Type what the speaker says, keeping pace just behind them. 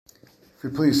If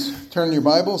you please turn your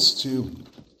Bibles to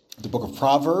the book of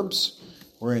Proverbs.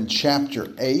 We're in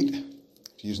chapter 8. If you're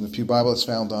using the Pew Bible, it's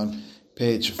found on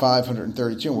page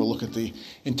 532. And we'll look at the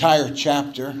entire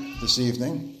chapter this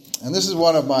evening. And this is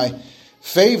one of my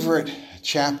favorite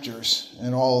chapters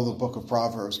in all of the book of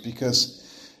Proverbs,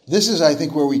 because this is, I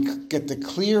think, where we get the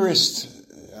clearest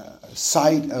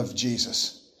sight of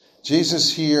Jesus.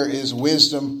 Jesus here is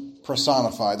wisdom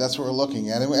personified. That's what we're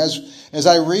looking at. And as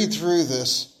I read through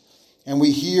this, and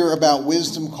we hear about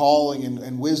wisdom calling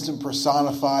and wisdom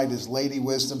personified as Lady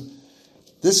Wisdom,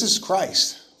 this is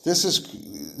Christ. This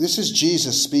is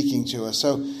Jesus speaking to us.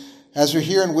 So as we're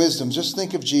here in wisdom, just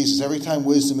think of Jesus. Every time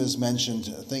wisdom is mentioned,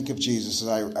 think of Jesus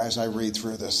as I read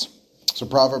through this. So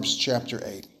Proverbs chapter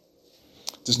 8.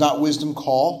 Does not wisdom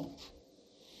call?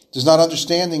 Does not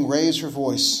understanding raise her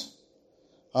voice?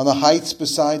 On the heights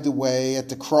beside the way, at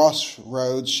the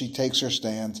crossroads she takes her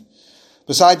stand.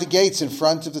 Beside the gates in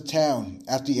front of the town,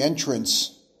 at the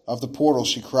entrance of the portal,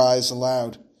 she cries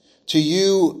aloud. To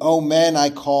you, O men,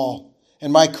 I call,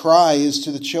 and my cry is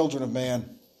to the children of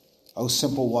man. O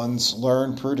simple ones,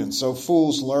 learn prudence. O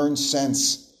fools, learn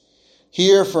sense.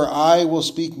 Hear, for I will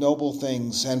speak noble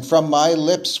things, and from my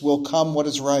lips will come what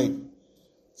is right.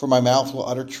 For my mouth will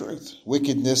utter truth.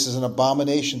 Wickedness is an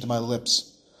abomination to my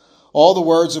lips. All the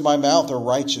words of my mouth are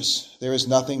righteous. There is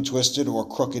nothing twisted or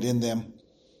crooked in them.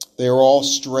 They are all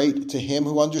straight to him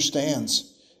who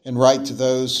understands, and right to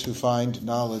those who find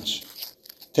knowledge.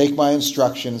 Take my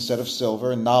instruction instead of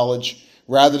silver, and knowledge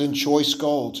rather than choice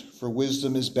gold, for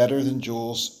wisdom is better than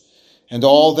jewels, and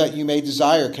all that you may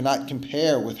desire cannot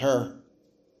compare with her.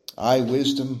 I,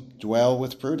 wisdom, dwell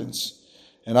with prudence,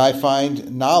 and I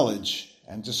find knowledge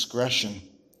and discretion.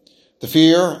 The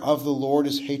fear of the Lord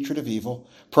is hatred of evil,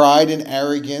 pride and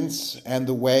arrogance, and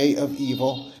the way of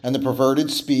evil, and the perverted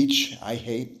speech I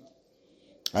hate.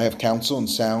 I have counsel and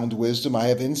sound wisdom. I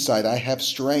have insight. I have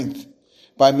strength.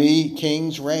 By me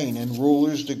kings reign and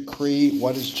rulers decree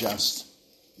what is just.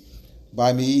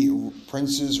 By me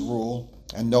princes rule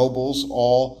and nobles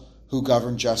all who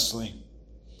govern justly.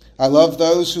 I love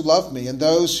those who love me, and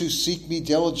those who seek me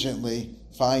diligently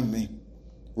find me.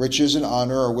 Riches and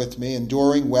honor are with me,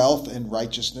 enduring wealth and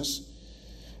righteousness.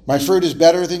 My fruit is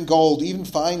better than gold, even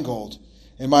fine gold,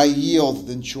 and my yield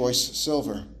than choice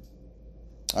silver.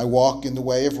 I walk in the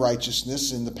way of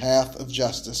righteousness, in the path of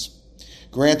justice,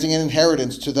 granting an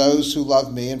inheritance to those who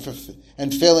love me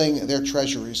and filling their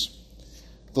treasuries.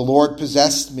 The Lord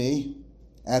possessed me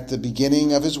at the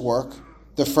beginning of his work,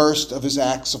 the first of his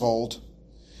acts of old.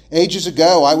 Ages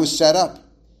ago I was set up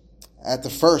at the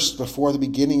first before the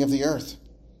beginning of the earth.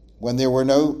 When there were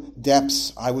no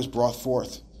depths, I was brought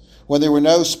forth. When there were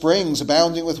no springs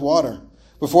abounding with water,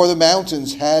 before the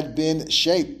mountains had been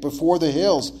shaped, before the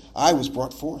hills, I was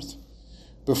brought forth.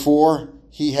 Before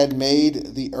he had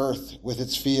made the earth with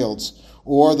its fields,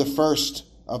 or the first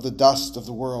of the dust of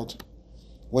the world.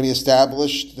 When he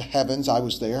established the heavens, I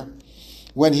was there.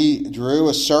 When he drew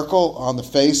a circle on the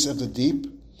face of the deep.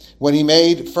 When he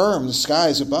made firm the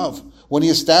skies above. When he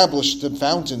established the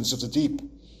fountains of the deep.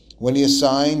 When he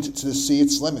assigned to the sea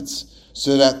its limits,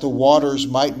 so that the waters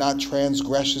might not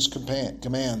transgress his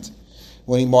command.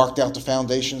 When he marked out the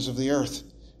foundations of the earth,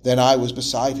 then I was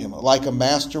beside him, like a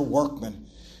master workman.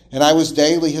 And I was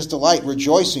daily his delight,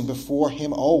 rejoicing before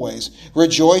him always,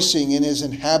 rejoicing in his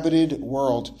inhabited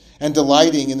world, and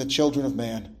delighting in the children of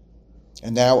man.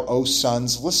 And now, O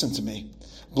sons, listen to me.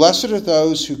 Blessed are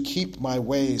those who keep my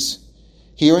ways.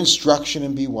 Hear instruction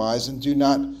and be wise, and do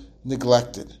not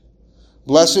neglect it.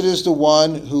 Blessed is the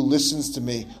one who listens to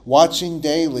me, watching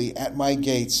daily at my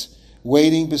gates,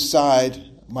 waiting beside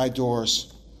my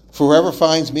doors. For whoever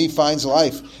finds me finds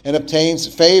life and obtains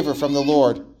favor from the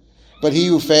Lord. But he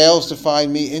who fails to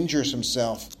find me injures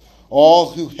himself.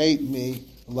 All who hate me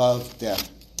love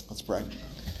death. Let's pray.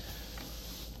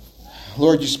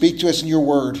 Lord, you speak to us in your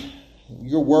word.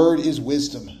 Your word is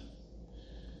wisdom.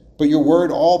 But your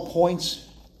word all points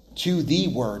to the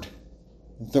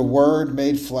word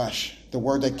made flesh, the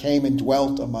word that came and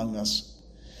dwelt among us.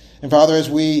 And Father, as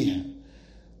we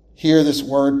hear this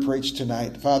word preached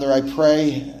tonight, Father, I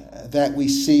pray that we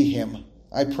see him.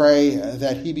 I pray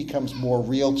that he becomes more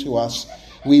real to us.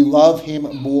 We love him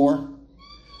more.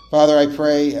 Father, I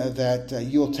pray that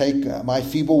you'll take my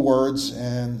feeble words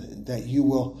and that you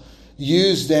will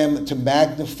use them to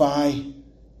magnify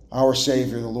our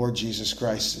Savior, the Lord Jesus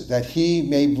Christ, that he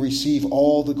may receive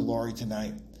all the glory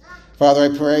tonight. Father,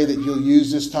 I pray that you'll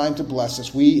use this time to bless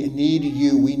us. We need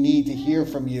you. We need to hear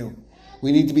from you.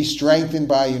 We need to be strengthened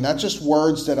by you, not just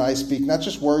words that I speak, not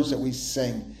just words that we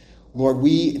sing. Lord,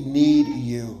 we need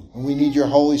you, and we need your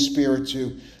Holy Spirit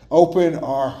to open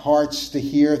our hearts to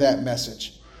hear that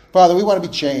message. Father, we want to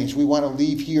be changed. We want to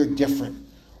leave here different.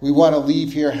 We want to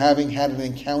leave here having had an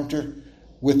encounter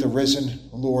with the risen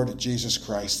Lord Jesus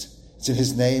Christ. It's in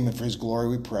his name and for his glory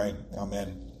we pray.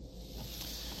 Amen.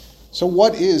 So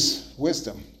what is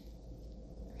wisdom?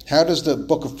 How does the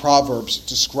book of Proverbs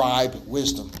describe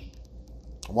wisdom?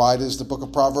 Why does the book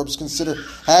of Proverbs consider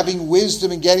having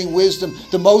wisdom and getting wisdom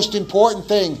the most important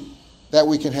thing that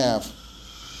we can have?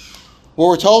 Well,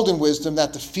 we're told in wisdom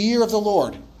that the fear of the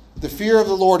Lord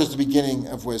is the beginning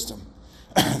of wisdom.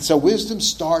 So wisdom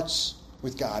starts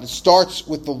with God. It starts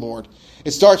with the Lord.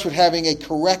 It starts with having a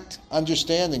correct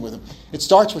understanding with him. It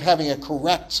starts with having a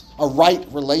right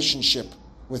relationship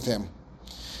with him.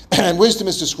 And wisdom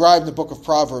is described in the book of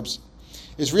Proverbs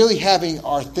is really having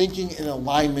our thinking in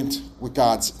alignment with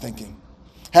God's thinking.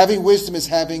 Having wisdom is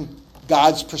having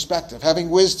God's perspective. Having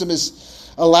wisdom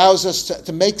allows us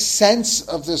to make sense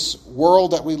of this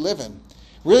world that we live in.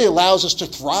 It really allows us to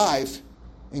thrive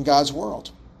in God's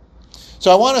world.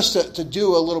 So I want us to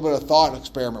do a little bit of thought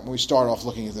experiment when we start off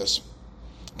looking at this.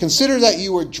 Consider that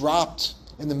you were dropped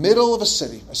in the middle of a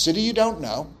city you don't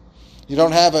know. You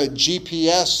don't have a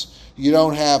GPS. You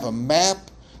don't have a map.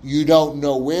 You don't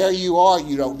know where you are.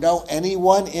 You don't know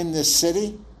anyone in this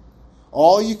city.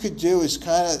 All you could do is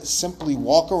kind of simply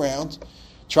walk around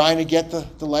trying to get the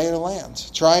lay of the land,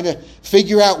 trying to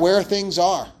figure out where things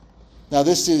are. Now,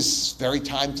 this is very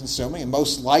time-consuming, and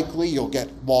most likely you'll get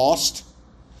lost.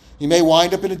 You may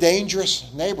wind up in a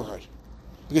dangerous neighborhood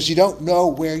because you don't know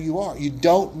where you are. You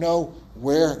don't know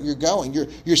where you're going.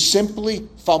 You're simply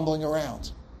fumbling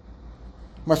around.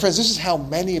 My friends, this is how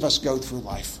many of us go through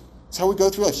life. It's how we go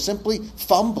through life, simply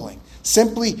fumbling,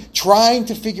 simply trying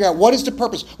to figure out what is the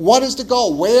purpose, what is the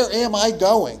goal, where am I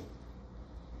going?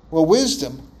 Well,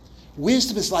 wisdom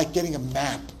is like getting a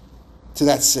map to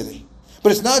that city.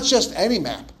 But it's not just any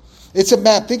map. It's a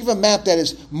map. Think of a map that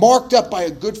is marked up by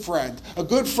a good friend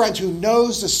who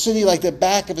knows the city like the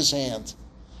back of his hand.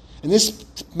 And this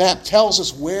map tells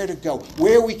us where to go,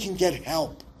 where we can get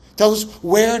help. It tells us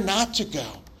where not to go.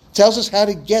 It tells us how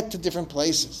to get to different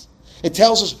places. It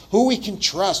tells us who we can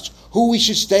trust, who we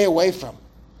should stay away from.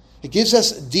 It gives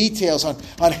us details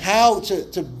on how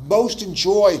to most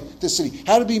enjoy the city,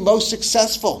 how to be most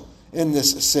successful in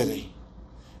this city.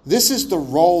 This is the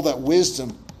role that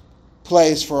wisdom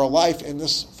plays for a life in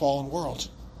this fallen world.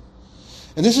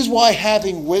 And this is why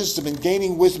having wisdom and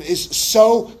gaining wisdom is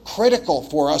so critical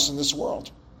for us in this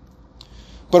world.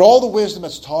 But all the wisdom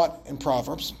that's taught in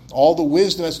Proverbs, all the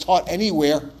wisdom that's taught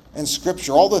anywhere in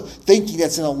Scripture, all the thinking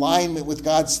that's in alignment with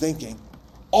God's thinking,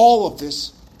 all of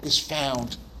this is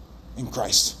found in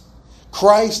Christ.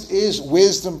 Christ is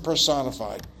wisdom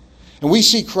personified. And we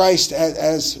see Christ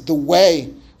as the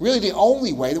way, really the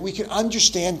only way that we can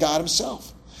understand God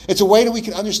himself. It's a way that we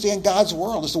can understand God's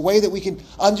world. It's a way that we can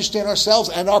understand ourselves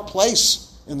and our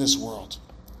place in this world.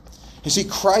 You see,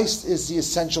 Christ is the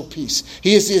essential piece.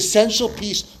 He is the essential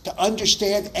piece to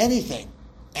understand anything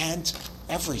and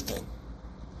everything.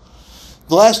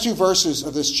 The last two verses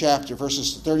of this chapter,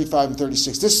 verses 35 and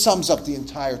 36, this sums up the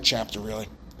entire chapter, really.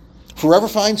 Whoever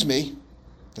finds me,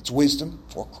 that's wisdom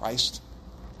for Christ,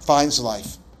 finds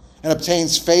life and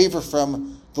obtains favor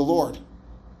from the Lord.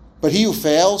 But he who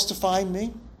fails to find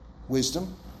me,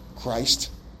 wisdom, Christ,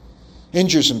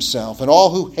 injures himself, and all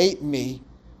who hate me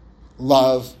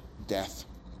love death.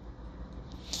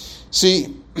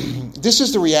 See, this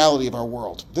is the reality of our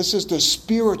world. This is the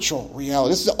spiritual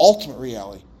reality. This is the ultimate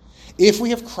reality. If we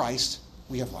have Christ,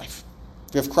 we have life.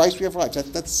 If we have Christ, we have life.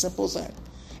 That's as simple as that.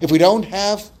 If we don't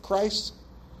have Christ,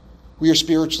 we are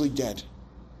spiritually dead.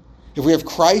 If we have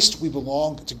Christ, we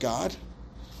belong to God.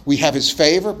 We have his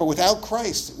favor, but without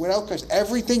Christ,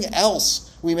 everything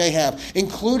else we may have,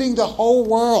 including the whole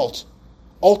world,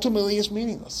 ultimately is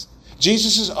meaningless.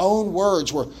 Jesus' own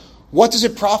words were, what does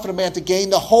it profit a man to gain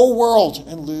the whole world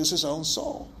and lose his own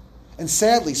soul? And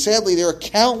sadly, there are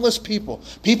countless people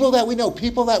that we know,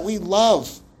 people that we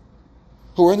love,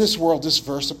 who are in this world this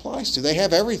verse applies to. They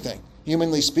have everything,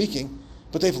 humanly speaking,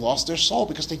 but they've lost their soul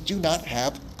because they do not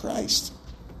have Christ.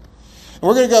 And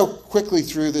we're going to go quickly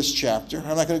through this chapter.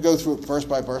 I'm not going to go through it verse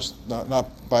by verse,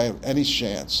 not by any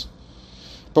chance.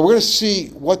 But we're going to see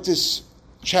what this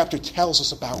chapter tells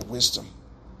us about wisdom,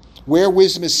 where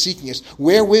wisdom is seeking us,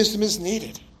 where wisdom is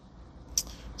needed.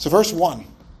 So verse 1,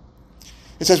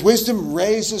 it says, wisdom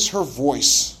raises her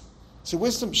voice. So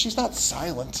wisdom, she's not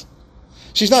silent.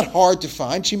 She's not hard to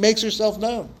find. She makes herself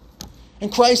known.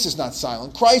 And Christ is not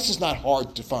silent. Christ is not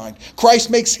hard to find. Christ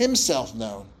makes himself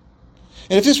known.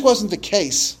 And if this wasn't the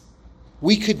case,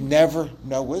 we could never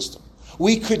know wisdom.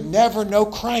 We could never know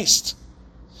Christ.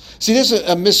 See, there's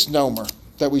a misnomer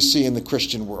that we see in the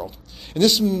Christian world. And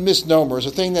this misnomer is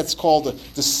a thing that's called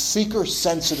the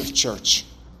seeker-sensitive church.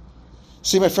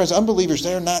 See, my friends, unbelievers,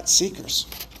 they are not seekers.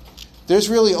 There's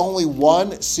really only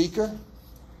one seeker,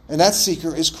 and that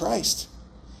seeker is Christ.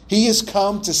 He has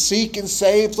come to seek and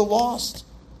save the lost.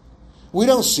 We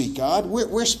don't seek God.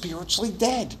 We're spiritually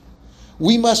dead.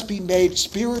 We must be made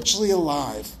spiritually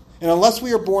alive. And unless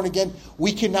we are born again,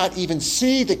 we cannot even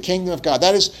see the kingdom of God.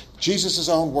 That is Jesus'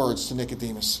 own words to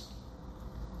Nicodemus.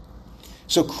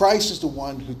 So Christ is the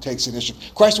one who takes the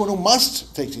initiative. Christ is the one who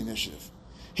must take the initiative.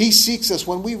 He seeks us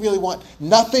when we really want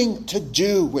nothing to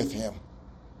do with him.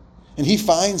 And he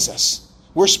finds us.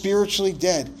 We're spiritually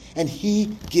dead. And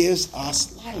he gives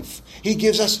us life. He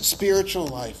gives us spiritual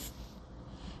life.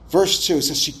 Verse 2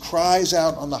 says, she cries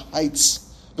out on the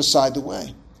heights beside the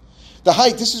way. The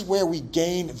height, this is where we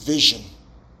gain vision.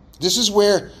 This is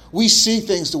where we see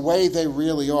things the way they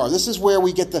really are. This is where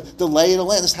we get the lay of the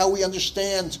land. This is how we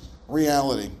understand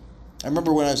reality. I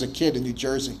remember when I was a kid in New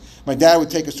Jersey, my dad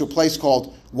would take us to a place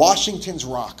called Washington's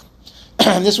Rock.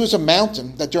 And this was a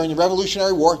mountain that during the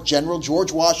Revolutionary War, General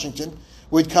George Washington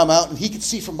would come out and he could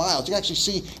see for miles. You could actually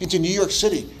see into New York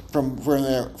City from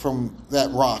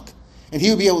that rock. And he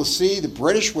would be able to see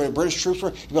where the British troops were.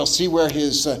 He'd be able to see where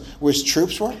his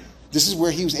troops were. This is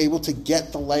where he was able to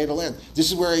get the lay of the land.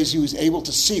 This is where he was able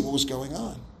to see what was going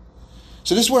on.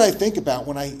 So this is what I think about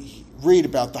when I read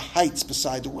about the heights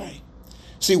beside the way.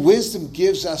 See, wisdom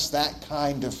gives us that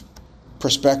kind of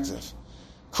perspective.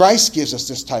 Christ gives us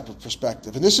this type of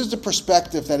perspective. And this is the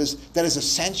perspective that is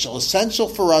essential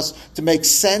for us to make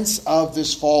sense of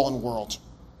this fallen world.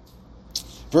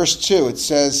 Verse 2, it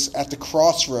says, at the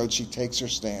crossroads she takes her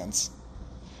stands.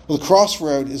 Well, the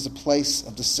crossroad is the place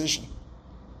of decision.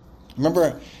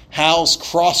 Remember Hal's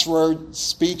crossroad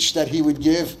speech that he would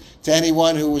give to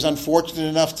anyone who was unfortunate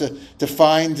enough to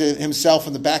find himself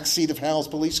in the back seat of Hal's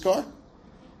police car?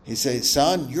 He'd say,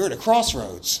 son, you're at a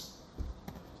crossroads.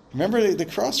 Remember the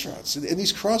crossroads. And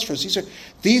these crossroads,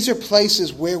 these are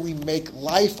places where we make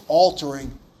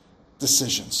life-altering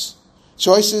decisions.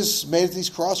 Choices made at these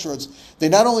crossroads, they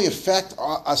not only affect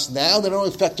us now, they not only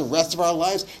affect the rest of our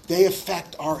lives, they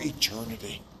affect our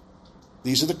eternity.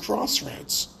 These are the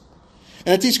crossroads.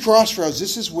 And at these crossroads,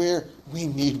 this is where we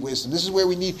need wisdom. This is where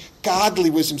we need godly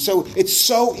wisdom. So it's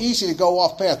so easy to go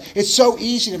off path. It's so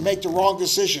easy to make the wrong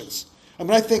decisions. I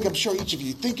mean, I'm sure each of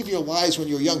you, think of your lives when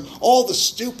you were young, all the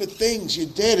stupid things you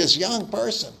did as a young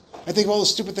person. I think of all the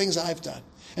stupid things I've done.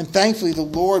 And thankfully, the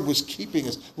Lord was keeping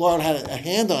us. The Lord had a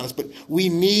hand on us, but we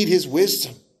need his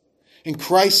wisdom. And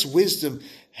Christ's wisdom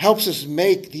helps us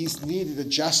make these needed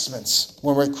adjustments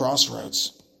when we're at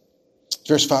crossroads.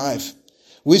 Verse 5,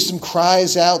 wisdom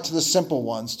cries out to the simple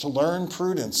ones to learn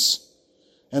prudence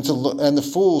and the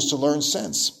fools to learn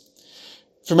sense.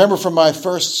 If you remember from my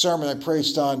first sermon I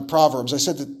preached on Proverbs, I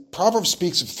said that Proverbs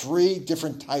speaks of three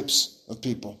different types of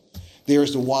people. There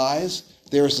is the wise,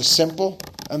 there is the simple,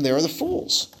 and there are the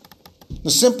fools. The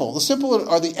simple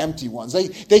are the empty ones.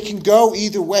 They can go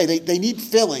either way. They need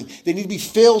filling. They need to be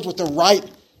filled with the right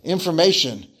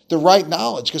information, the right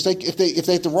knowledge. Because if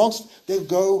they have the wrong, they'll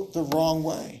go the wrong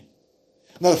way.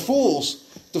 Now the fools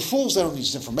they don't need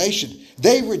this information.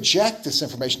 They reject this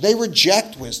information. They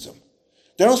reject wisdom.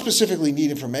 They don't specifically need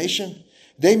information.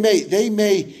 They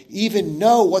may even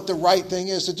know what the right thing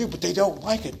is to do, but they don't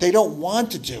like it. They don't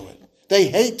want to do it. They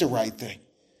hate the right thing.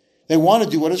 They want to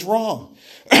do what is wrong.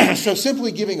 So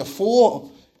simply giving a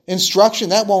fool instruction,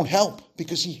 that won't help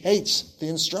because he hates the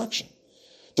instruction.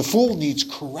 The fool needs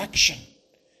correction.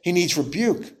 He needs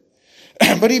rebuke.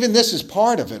 But even this is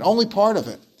part of it, only part of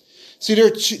it. See, there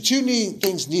are two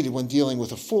things needed when dealing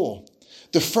with a fool.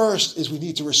 The first is we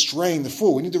need to restrain the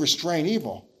fool. We need to restrain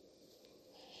evil.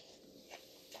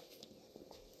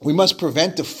 We must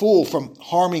prevent the fool from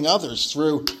harming others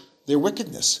through their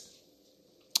wickedness.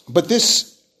 But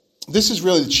this is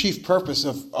really the chief purpose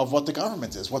of what the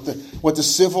government is, what the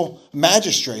civil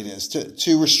magistrate is,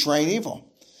 to restrain evil.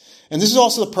 And this is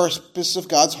also the purpose of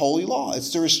God's holy law. It's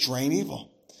to restrain evil.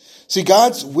 See,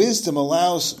 God's wisdom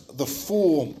allows the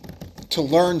fool to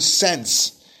learn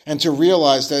sense and to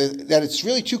realize that it's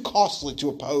really too costly to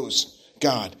oppose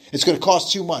God. It's going to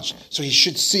cost too much, so he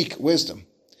should seek wisdom.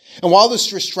 And while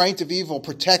this restraint of evil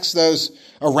protects those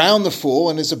around the fool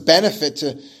and is a benefit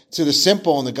to the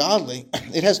simple and the godly,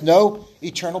 it has no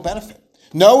eternal benefit.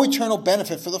 No eternal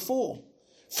benefit for the fool.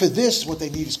 For this, what they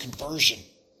need is conversion.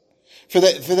 For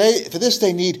this,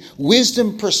 they need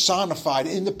wisdom personified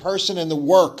in the person and the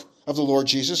work of the Lord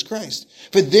Jesus Christ.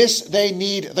 For this, they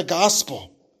need the gospel.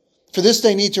 For this,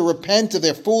 they need to repent of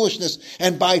their foolishness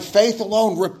and by faith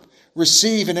alone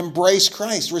receive and embrace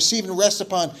Christ, receive and rest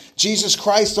upon Jesus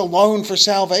Christ alone for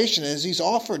salvation as he's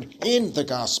offered in the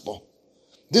gospel.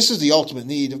 This is the ultimate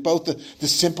need of both the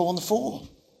simple and the fool.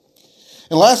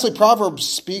 And lastly, Proverbs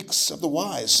speaks of the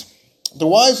wise. The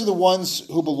wise are the ones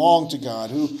who belong to God,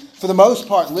 who for the most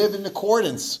part live in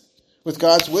accordance with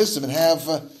God's wisdom and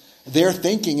have their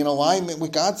thinking in alignment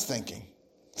with God's thinking.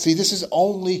 See, this is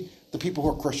only the people who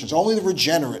are Christians. Only the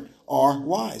regenerate are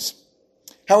wise.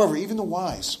 However, even the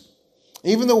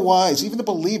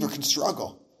believer can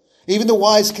struggle. Even the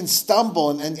wise can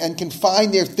stumble and can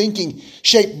find their thinking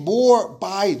shaped more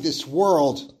by this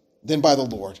world than by the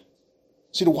Lord.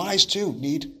 See, the wise too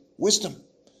need wisdom.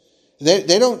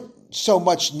 They don't so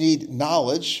much need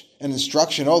knowledge and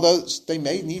instruction, although they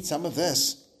may need some of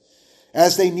this,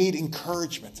 as they need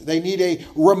encouragement. They need a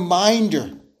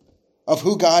reminder of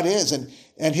who God is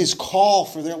and his call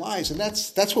for their lives. And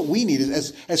that's what we need.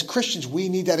 As Christians, we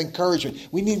need that encouragement.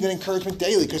 We need that encouragement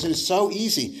daily because it is so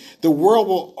easy. The world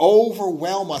will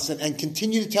overwhelm us and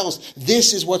continue to tell us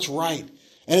this is what's right.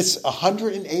 And it's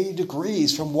 180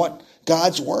 degrees from what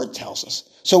God's word tells us.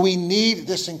 So we need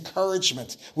this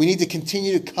encouragement. We need to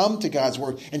continue to come to God's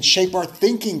word and shape our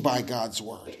thinking by God's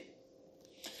word.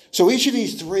 So each of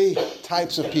these three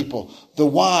types of people, the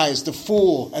wise, the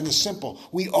fool, and the simple,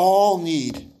 we all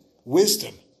need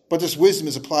wisdom. But this wisdom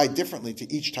is applied differently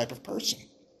to each type of person.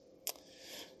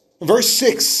 In verse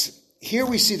 6, here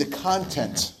we see the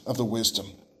content of the wisdom.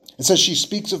 It says she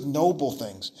speaks of noble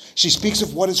things. She speaks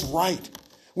of what is right.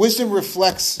 Wisdom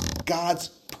reflects God's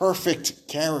perfect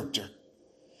character.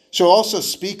 She'll also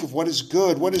speak of what is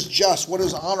good, what is just, what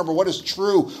is honorable, what is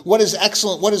true, what is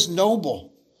excellent, what is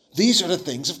noble. These are the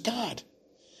things of God.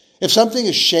 If something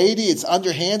is shady, it's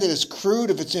underhanded, it's crude,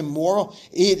 if it's immoral,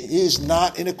 it is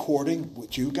not in according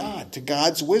to God, to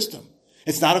God's wisdom.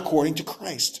 It's not according to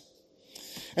Christ.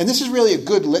 And this is really a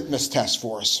good litmus test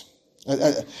for us.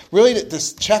 Really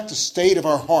to check the state of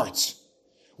our hearts.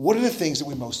 What are the things that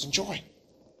we most enjoy?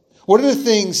 What are the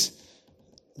things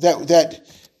that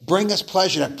bring us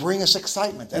pleasure, that bring us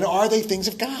excitement? And are they things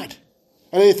of God?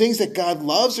 Are they things that God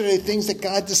loves, or are they things that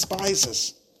God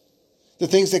despises? The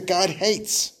things that God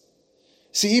hates?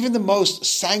 See, even the most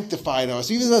sanctified of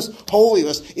us, even the most holy of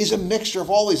us, is a mixture of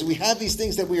all these. We have these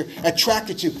things that we're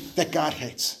attracted to that God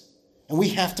hates. And we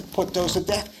have to put those to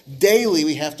death. Daily,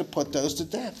 we have to put those to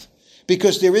death.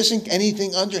 Because there isn't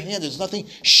anything underhanded. There's nothing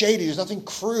shady. There's nothing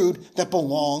crude that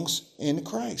belongs in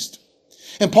Christ.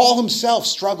 And Paul himself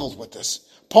struggled with this.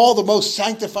 Paul, the most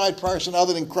sanctified person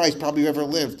other than Christ probably ever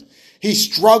lived, he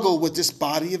struggled with this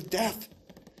body of death,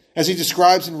 as he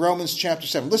describes in Romans chapter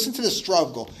 7. Listen to the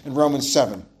struggle in Romans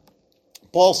 7.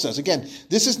 Paul says, again,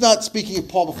 this is not speaking of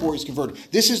Paul before he's converted.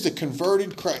 This is the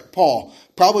converted Paul,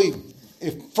 probably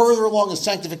further along in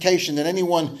sanctification than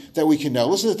anyone that we can know.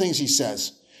 Listen to the things he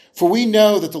says. For we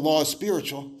know that the law is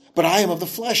spiritual, but I am of the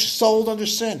flesh, sold under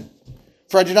sin.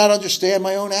 For I do not understand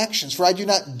my own actions. For I do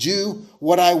not do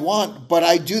what I want, but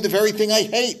I do the very thing I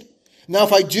hate. Now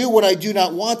if I do what I do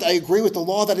not want, I agree with the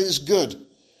law that it is good.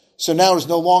 So now it is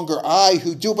no longer I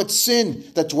who do, but sin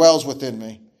that dwells within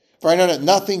me. For I know that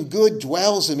nothing good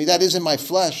dwells in me, that is in my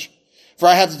flesh. For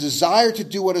I have the desire to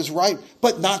do what is right,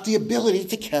 but not the ability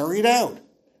to carry it out.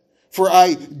 For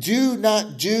I do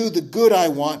not do the good I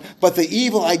want, but the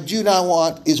evil I do not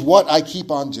want is what I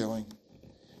keep on doing.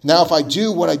 Now if I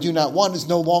do what I do not want, it is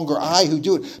no longer I who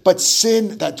do it, but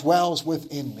sin that dwells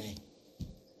within me.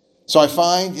 So I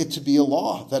find it to be a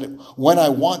law, that when I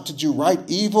want to do right,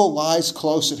 evil lies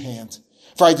close at hand.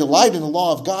 For I delight in the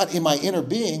law of God in my inner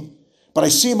being, but I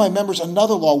see in my members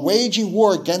another law, waging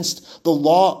war against the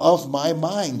law of my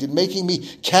mind, and making me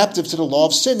captive to the law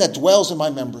of sin that dwells in my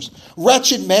members.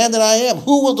 Wretched man that I am,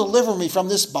 who will deliver me from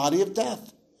this body of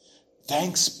death?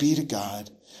 Thanks be to God.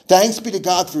 Thanks be to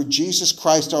God through Jesus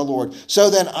Christ our Lord. So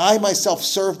then I myself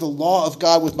serve the law of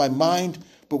God with my mind,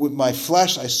 but with my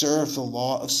flesh I serve the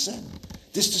law of sin.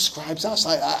 This describes us.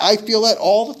 I feel that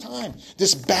all the time.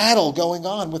 This battle going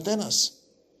on within us.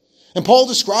 And Paul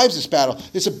describes this battle.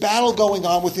 There's a battle going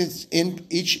on within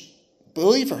each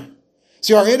believer.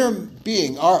 See, our inner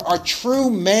being, our true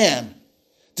man,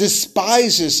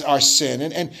 despises our sin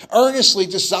and earnestly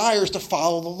desires to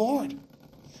follow the Lord.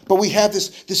 But we have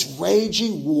this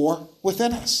raging war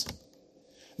within us.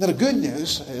 Now the good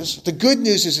news is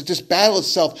that this battle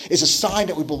itself is a sign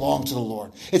that we belong to the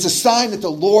Lord. It's a sign that the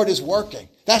Lord is working.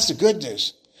 That's the good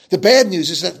news. The bad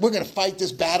news is that we're going to fight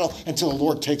this battle until the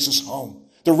Lord takes us home.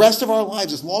 The rest of our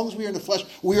lives, as long as we are in the flesh,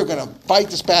 we are going to fight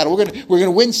this battle. We're going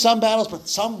to win some battles, but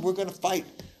some we're going to fight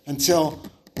until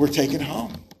we're taken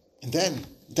home. And then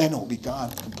it will be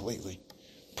gone completely.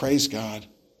 Praise God.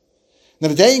 Now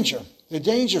the danger The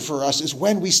danger for us is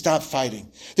when we stop fighting.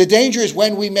 The danger is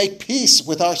when we make peace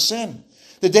with our sin.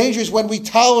 The danger is when we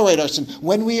tolerate our sin,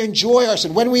 when we enjoy our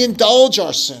sin, when we indulge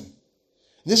our sin.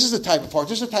 This is the type of heart.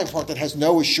 This is the type of heart that has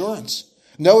no assurance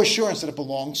that it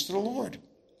belongs to the Lord.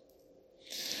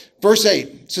 Verse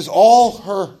 8 says, all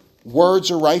her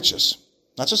words are righteous.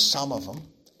 Not just some of them.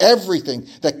 Everything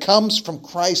that comes from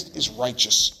Christ is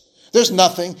righteous. There's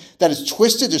nothing that is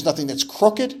twisted. There's nothing that's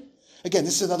crooked. Again,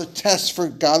 this is another test for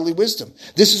godly wisdom.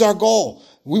 This is our goal.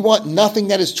 We want nothing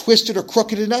that is twisted or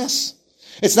crooked in us.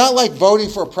 It's not like voting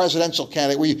for a presidential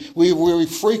candidate. We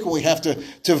frequently have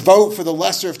to vote for the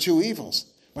lesser of two evils.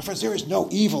 My friends, there is no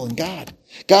evil in God.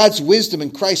 God's wisdom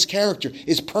and Christ's character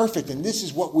is perfect, and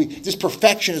this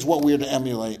perfection is what we are to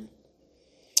emulate.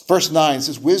 Verse 9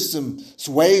 says, wisdom's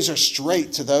ways are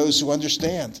straight to those who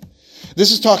understand.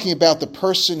 This is talking about the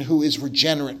person who is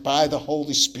regenerate by the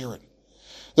Holy Spirit.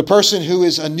 The person who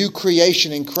is a new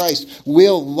creation in Christ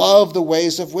will love the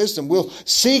ways of wisdom, will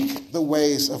seek the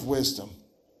ways of wisdom.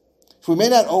 We may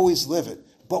not always live it,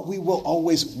 but we will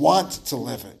always want to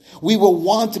live it. We will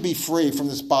want to be free from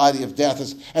this body of death,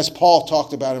 as Paul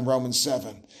talked about in Romans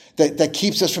 7, that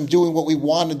keeps us from doing what we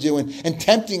want to do and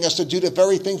tempting us to do the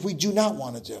very things we do not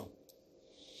want to do.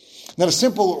 Now, the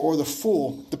simple or the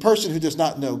fool, the person who does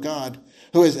not know God,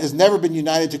 who has never been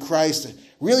united to Christ,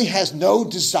 really has no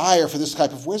desire for this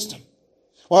type of wisdom.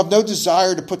 Will have no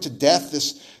desire to put to death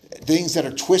things that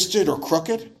are twisted or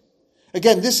crooked.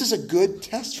 Again, this is a good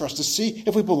test for us to see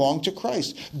if we belong to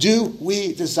Christ. Do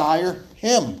we desire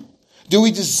Him? Do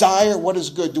we desire what is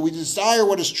good? Do we desire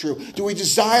what is true? Do we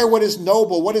desire what is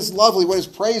noble, what is lovely, what is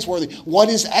praiseworthy, what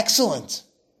is excellent?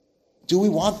 Do we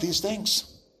want these things?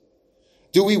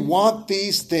 Do we want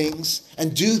these things,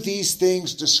 and do these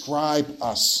things describe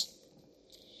us?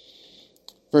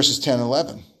 Verses 10 and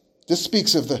 11. This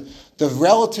speaks of the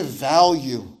relative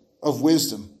value of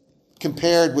wisdom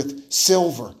compared with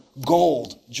silver,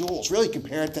 gold, jewels, really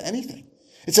compared to anything.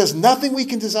 It says nothing we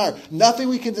can desire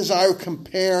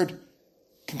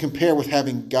can compare with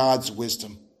having God's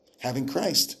wisdom, having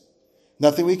Christ.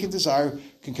 Nothing we can desire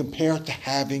can compare to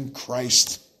having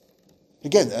Christ.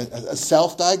 Again, a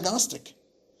self-diagnostic.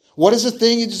 What is the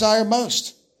thing you desire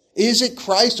most? Is it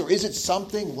Christ or is it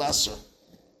something lesser?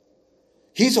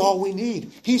 He's all we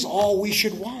need. He's all we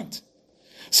should want.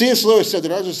 C.S. Lewis said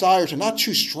that our desires are not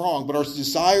too strong, but our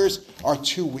desires are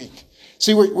too weak.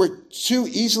 See, we're too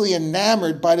easily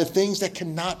enamored by the things that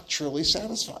cannot truly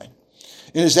satisfy.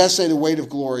 In his essay, The Weight of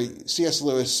Glory, C.S.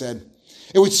 Lewis said,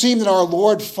 it would seem that our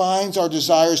Lord finds our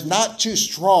desires not too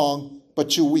strong, but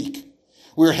too weak.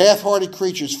 We're half-hearted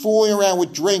creatures, fooling around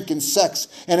with drink and sex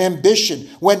and ambition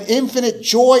when infinite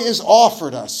joy is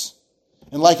offered us.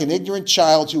 And like an ignorant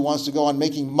child who wants to go on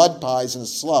making mud pies in a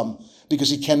slum because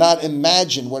he cannot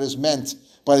imagine what is meant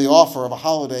by the offer of a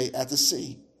holiday at the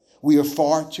sea, we are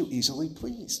far too easily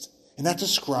pleased. And that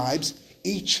describes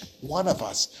each one of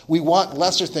us. We want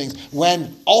lesser things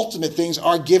when ultimate things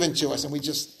are given to us, and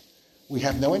we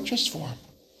have no interest for them.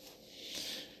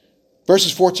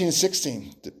 Verses 14 and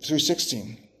 16 through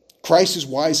 16. Christ is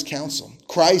wise counsel.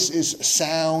 Christ is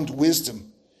sound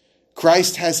wisdom.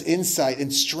 Christ has insight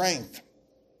and strength.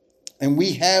 And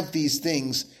we have these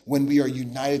things when we are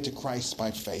united to Christ by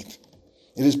faith.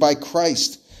 It is by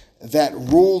Christ that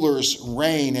rulers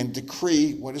reign and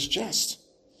decree what is just.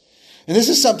 And this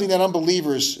is something that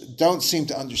unbelievers don't seem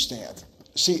to understand.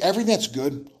 See, everything that's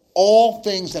good, all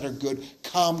things that are good,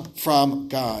 come from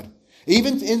God.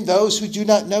 Even in those who do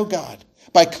not know God.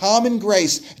 By common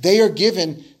grace, they are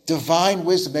given divine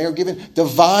wisdom. They are given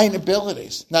divine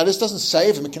abilities. Now, this doesn't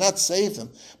save them. It cannot save them.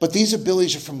 But these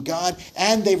abilities are from God,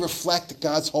 and they reflect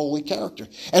God's holy character.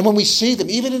 And when we see them,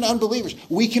 even in unbelievers,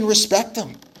 we can respect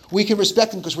them. We can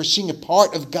respect them because we're seeing a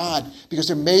part of God, because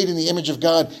they're made in the image of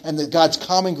God and God's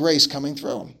common grace coming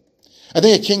through them. I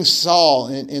think of King Saul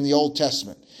in the Old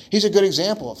Testament. He's a good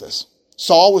example of this.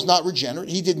 Saul was not regenerate.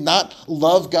 He did not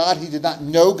love God. He did not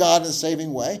know God in a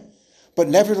saving way. But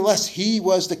nevertheless, he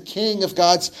was the king of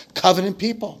God's covenant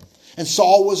people. And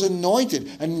Saul was anointed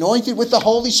with the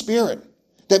Holy Spirit.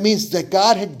 That means that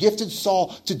God had gifted Saul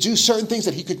to do certain things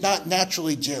that he could not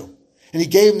naturally do. And he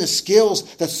gave him the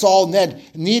skills that Saul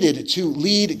needed to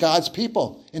lead God's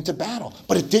people into battle.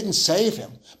 But it didn't save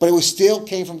him. But it still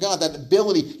came from God. That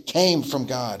ability came from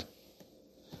God.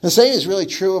 The same is really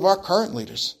true of our current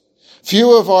leaders.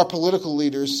 Few of our political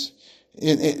leaders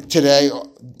today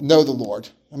know the Lord.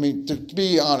 I mean, to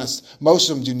be honest, most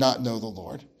of them do not know the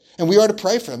Lord. And we are to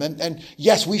pray for them. And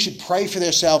yes, we should pray for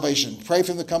their salvation. Pray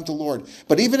for them to come to the Lord.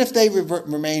 But even if they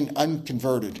remain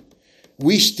unconverted,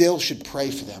 we still should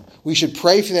pray for them. We should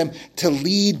pray for them to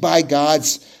lead by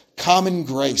God's common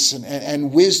grace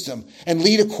and wisdom and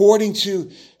lead according to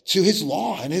his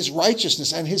law and his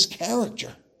righteousness and his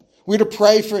character. We're to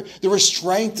pray for the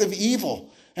restraint of evil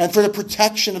and for the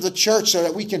protection of the church so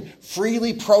that we can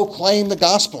freely proclaim the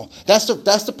gospel. That's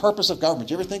the purpose of government.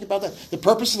 Do you ever think about that? The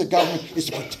purpose of the government is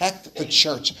to protect the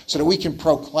church so that we can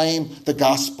proclaim the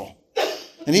gospel.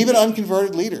 And even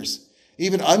unconverted leaders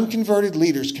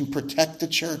can protect the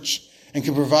church and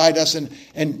can provide us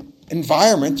an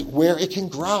environment where it can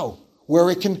grow, where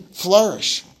it can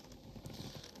flourish.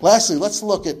 Lastly, let's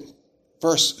look at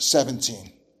verse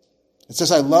 17. It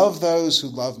says, I love those who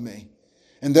love me,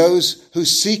 and those who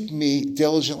seek me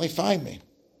diligently find me.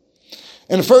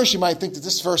 And at first you might think that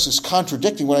this verse is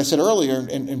contradicting what I said earlier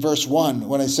in verse 1,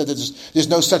 when I said that there's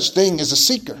no such thing as a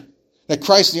seeker, that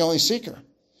Christ is the only seeker.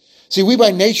 See, we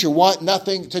by nature want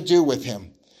nothing to do with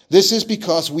him. This is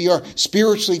because we are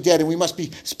spiritually dead and we must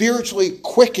be spiritually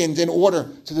quickened in order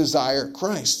to desire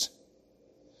Christ.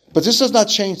 But this does not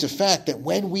change the fact that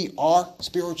when we are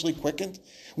spiritually quickened,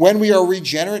 when we are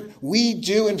regenerate, we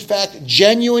do in fact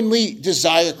genuinely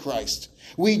desire Christ.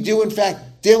 We do in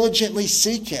fact diligently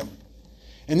seek him.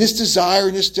 And this desire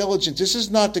and this diligence, this is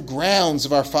not the grounds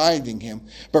of our finding him,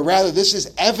 but rather this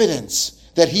is evidence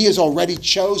that he has already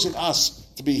chosen us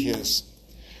to be his.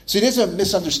 See, there's a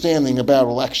misunderstanding about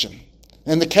election.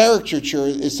 And the caricature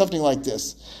is something like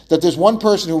this, that there's one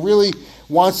person who really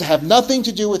wants to have nothing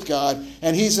to do with God,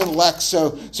 and he's elect,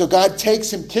 so God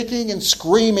takes him kicking and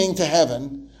screaming to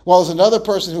heaven, while there's another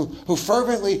person who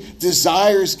fervently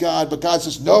desires God, but God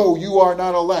says, no, you are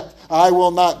not elect. I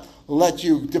will not let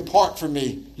you depart from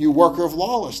me, you worker of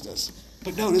lawlessness.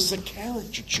 But no, this is a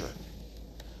caricature.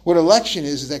 What election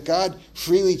is that God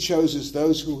freely chooses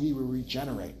those who he will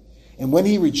regenerate. And when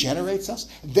he regenerates us,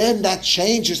 then that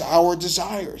changes our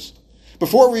desires.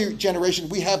 Before regeneration,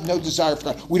 we have no desire for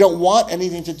God. We don't want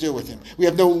anything to do with him. We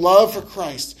have no love for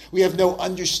Christ. We have no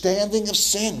understanding of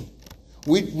sin.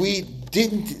 We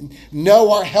didn't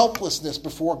know our helplessness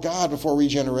before God, before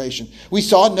regeneration. We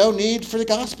saw no need for the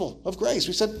gospel of grace.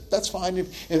 We said, that's fine.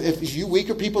 If you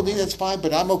weaker people need it, that's fine,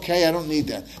 but I'm okay. I don't need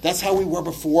that. That's how we were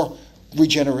before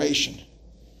regeneration.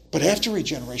 But after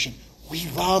regeneration, we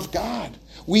love God.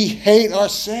 We hate our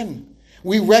sin.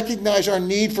 We recognize our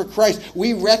need for Christ.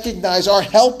 We recognize our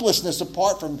helplessness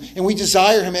apart from him. And we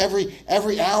desire him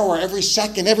every hour, every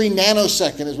second, every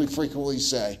nanosecond, as we frequently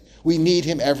say. We need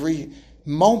him every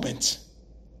moment.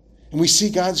 And we see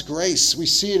God's grace. We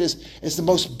see it as the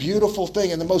most beautiful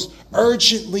thing and the most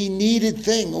urgently needed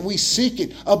thing when we seek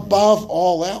it above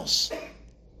all else.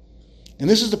 And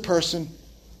this is the person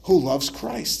who loves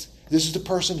Christ. This is the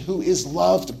person who is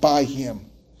loved by him.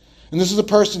 And this is the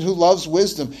person who loves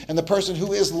wisdom and the person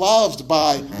who is loved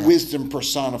by wisdom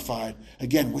personified,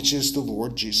 again, which is the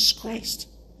Lord Jesus Christ.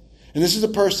 And this is the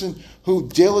person who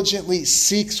diligently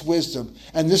seeks wisdom.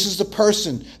 And this is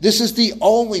the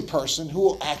only person who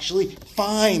will actually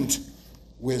find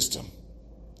wisdom.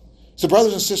 So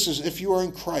brothers and sisters, if you are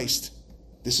in Christ,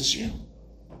 this is you.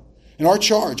 And our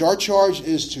charge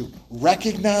is to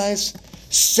recognize,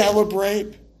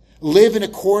 celebrate, live in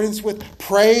accordance with,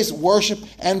 praise, worship,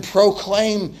 and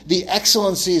proclaim the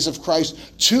excellencies of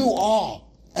Christ to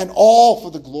all, and all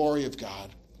for the glory of God.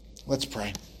 Let's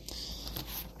pray.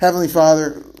 Heavenly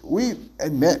Father, we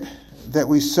admit that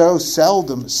we so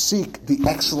seldom seek the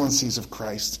excellencies of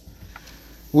Christ.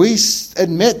 We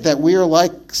admit that we are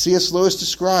like C.S. Lewis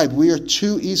described. We are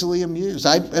too easily amused.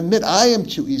 I admit I am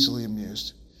too easily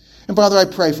amused. And Father, I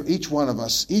pray for each one of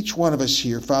us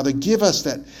here. Father, give us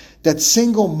that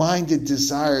single-minded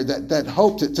desire, that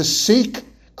hope to seek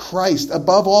Christ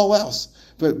above all else,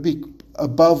 but be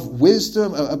above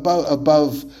wisdom,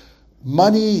 above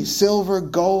money, silver,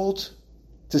 gold,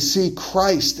 to see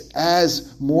Christ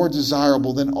as more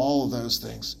desirable than all of those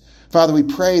things. Father, we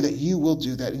pray that you will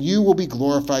do that, and you will be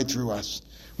glorified through us.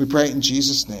 We pray it in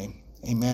Jesus' name. Amen.